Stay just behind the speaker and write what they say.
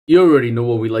You already know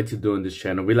what we like to do on this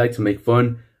channel. We like to make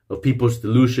fun of people's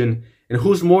delusion. And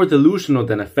who's more delusional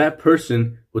than a fat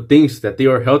person who thinks that they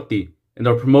are healthy and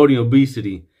are promoting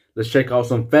obesity? Let's check out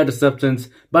some fat acceptance,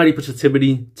 body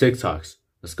positivity TikToks.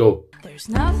 Let's go. There's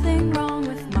nothing wrong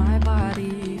with my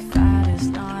body. Fat is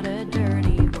not a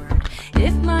dirty word.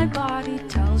 If my body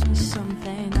tells me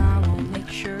something, I will make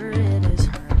sure it is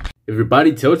heard. If your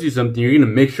body tells you something, you're going to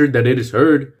make sure that it is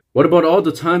heard. What about all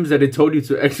the times that it told you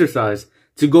to exercise,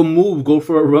 to go move, go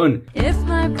for a run? If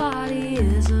my body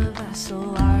is a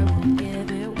vessel, I will give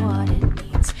it what it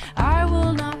needs. I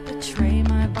will not betray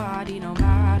my body no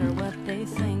matter what they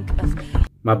think of me.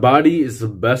 My body is a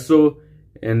vessel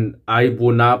and I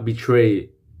will not betray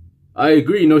it. I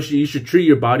agree, you should treat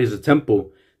your body as a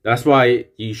temple. That's why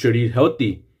you should eat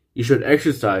healthy. You should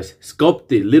exercise,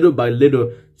 sculpt it little by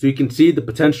little so you can see the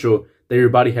potential that your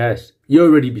body has. You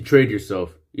already betrayed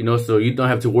yourself, so you don't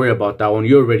have to worry about that one.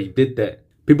 You already did that.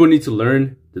 People need to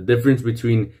learn the difference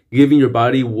between giving your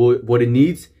body what it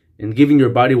needs and giving your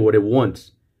body what it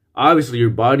wants. Obviously, your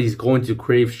body is going to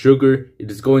crave sugar. It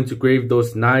is going to crave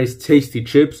those nice, tasty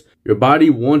chips. Your body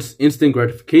wants instant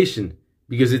gratification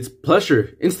because it's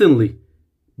pleasure instantly.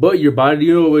 But your body,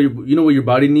 you know what your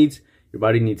body needs? Your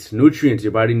body needs nutrients.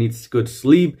 Your body needs good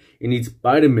sleep. It needs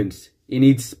vitamins. It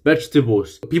needs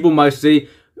vegetables. People might say,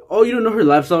 oh, you don't know her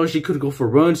lifestyle. She could go for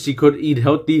runs. She could eat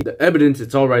healthy. The evidence,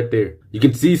 it's all right there. You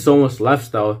can see someone's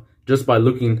lifestyle just by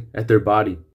looking at their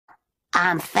body.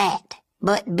 I'm fat,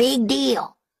 but big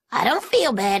deal. I don't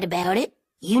feel bad about it.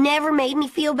 You never made me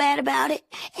feel bad about it.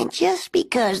 And just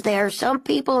because there are some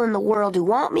people in the world who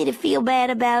want me to feel bad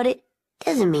about it,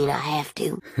 doesn't mean I have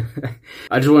to.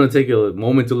 I just want to take a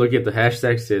moment to look at the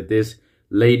hashtags that this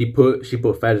lady put. She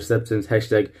put fat acceptance,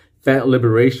 hashtag fat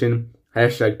liberation,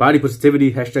 hashtag body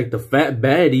positivity, hashtag the fat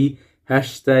baddie,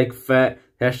 hashtag fat,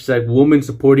 hashtag woman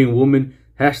supporting woman,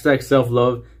 hashtag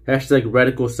self-love, hashtag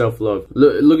radical self-love.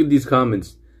 Look at these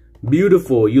comments.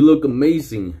 Beautiful, you look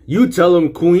amazing. You tell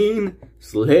them, queen,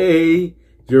 slay,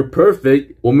 you're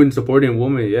perfect. Woman supporting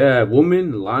woman, yeah,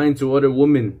 woman lying to other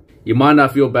women. You might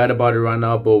not feel bad about it right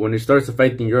now, but when it starts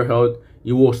affecting your health,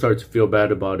 you will start to feel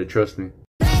bad about it, trust me.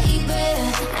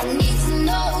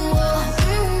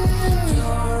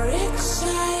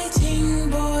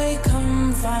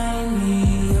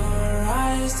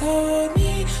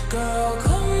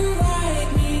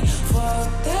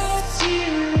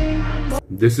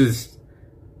 This is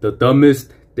the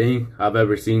dumbest thing I've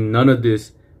ever seen. None of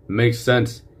this makes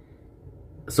sense.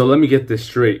 So let me get this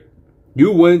straight.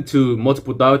 You went to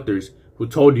multiple doctors who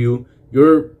told you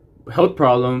your health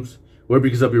problems were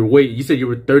because of your weight. You said you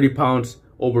were 30 pounds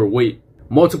overweight.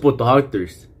 Multiple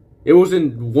doctors. It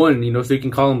wasn't one, so you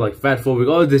can call them like fat phobic.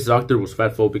 Oh, this doctor was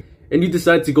fat phobic. And you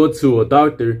decide to go to a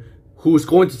doctor who's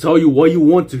going to tell you what you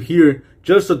want to hear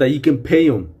just so that you can pay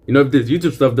him. If this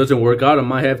YouTube stuff doesn't work out, I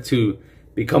might have to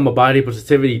become a body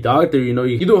positivity doctor.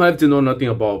 You don't have to know nothing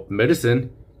about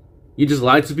medicine. You just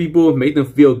lie to people, make them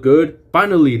feel good.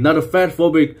 Finally, not a fat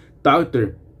phobic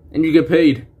doctor. And you get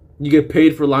paid. You get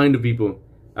paid for lying to people.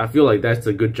 I feel like that's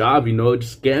a good job,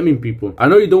 just scamming people. I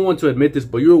know you don't want to admit this,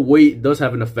 but your weight does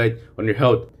have an effect on your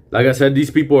health. Like I said,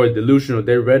 these people are delusional.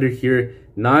 They'd rather hear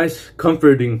nice,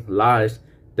 comforting lies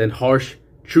than harsh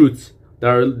truths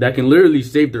that can literally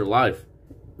save their life.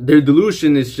 Their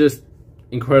delusion is just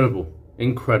incredible.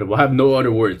 Incredible. I have no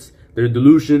other words. Their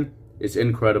delusion is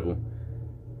incredible.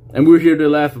 And we're here to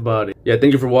laugh about it. Yeah,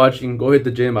 thank you for watching. Go hit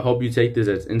the gym. I hope you take this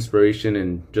as inspiration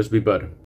and just be better.